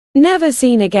Never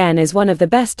Seen Again is one of the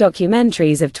best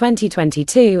documentaries of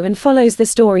 2022 and follows the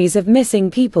stories of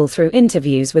missing people through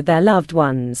interviews with their loved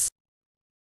ones.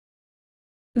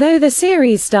 Though the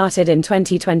series started in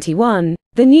 2021,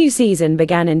 the new season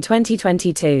began in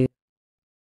 2022.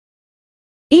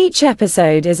 Each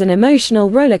episode is an emotional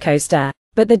rollercoaster,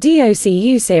 but the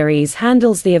DOCU series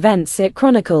handles the events it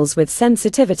chronicles with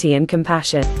sensitivity and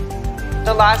compassion.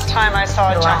 The last time I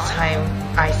saw The last time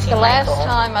I seen Michael.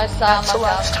 That's the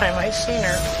last time I seen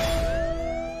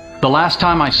her. The last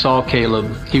time I saw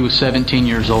Caleb, he was 17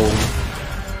 years old.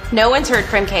 No one's heard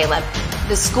from Caleb.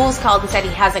 The school's called and said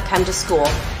he hasn't come to school.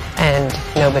 And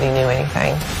nobody knew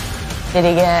anything. Did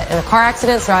he get in a car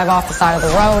accident, drive off the side of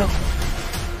the road?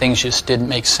 Things just didn't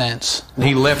make sense.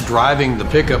 He left driving the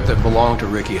pickup that belonged to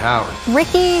Ricky Howard.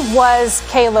 Ricky was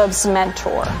Caleb's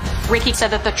mentor. Ricky said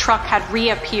that the truck had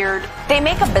reappeared. They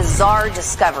make a bizarre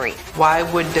discovery. Why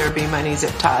would there be money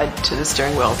zip tied to the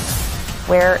steering wheel?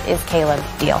 Where is Caleb?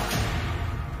 Deal.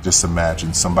 Just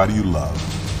imagine somebody you love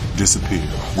disappear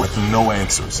with no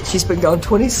answers. She's been gone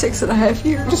 26 and a half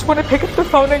years. Just want to pick up the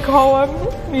phone and call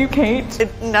him. You can't. It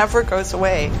never goes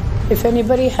away. If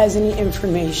anybody has any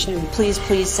information,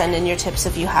 Please send in your tips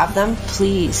if you have them.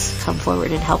 Please come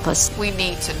forward and help us. We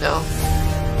need to know.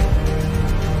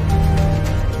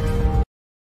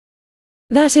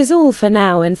 That is all for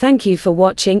now, and thank you for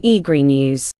watching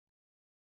eGreenews.